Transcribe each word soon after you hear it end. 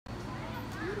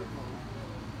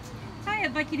Hi,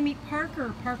 I'd like you to meet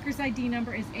Parker. Parker's ID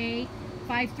number is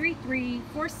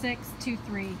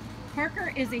A5334623.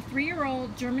 Parker is a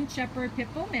 3-year-old German Shepherd Pit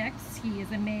Bull mix. He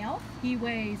is a male. He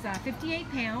weighs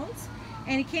 58 pounds,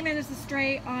 and he came in as a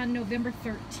stray on November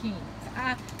 13th.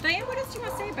 Diane, what else do you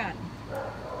want to say about him?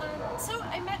 So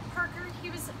I met Parker.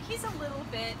 He's a little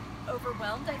bit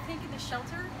overwhelmed, I think, in the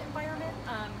shelter environment.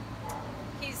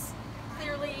 He's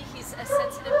a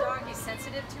sensitive dog. He's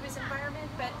sensitive to his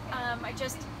environment, but I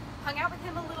just hung out with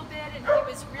him a little bit, and he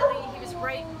was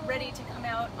right ready to come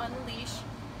out on the leash,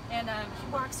 and he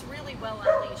walks really well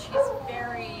on leash. He's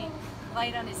very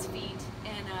light on his feet,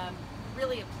 and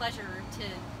really a pleasure to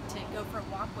go for a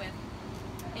walk with.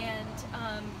 And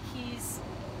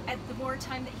the more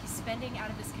time that he's spending out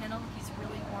of his kennel, he's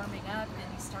really warming up,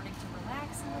 and he's starting to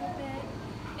relax a little bit.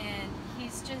 And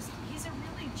he's a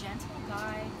really gentle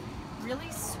guy,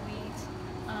 really sweet,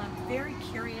 very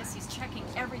curious. He's checking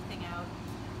everything out.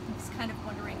 He's kind of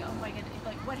wondering, oh my God,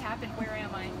 like, what happened? Where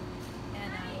am I?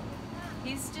 And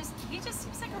he just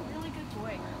seems like a really good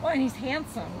boy. Well, and he's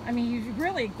handsome. I mean, he's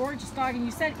really a gorgeous dog. And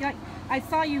you said, like, I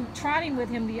saw you trotting with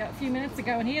him a few minutes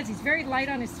ago, and he's very light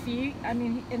on his feet. I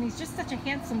mean, and he's just such a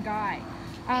handsome guy.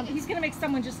 He's going to make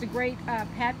someone just a great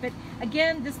pet. But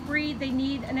again, this breed, they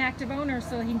need an active owner,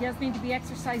 so he does need to be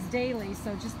exercised daily.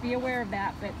 So just be aware of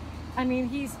that. But I mean,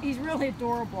 he's really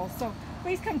adorable. So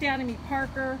please come down and meet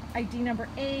Parker. ID number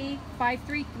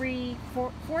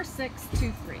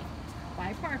A5334623.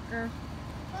 Bye, Parker.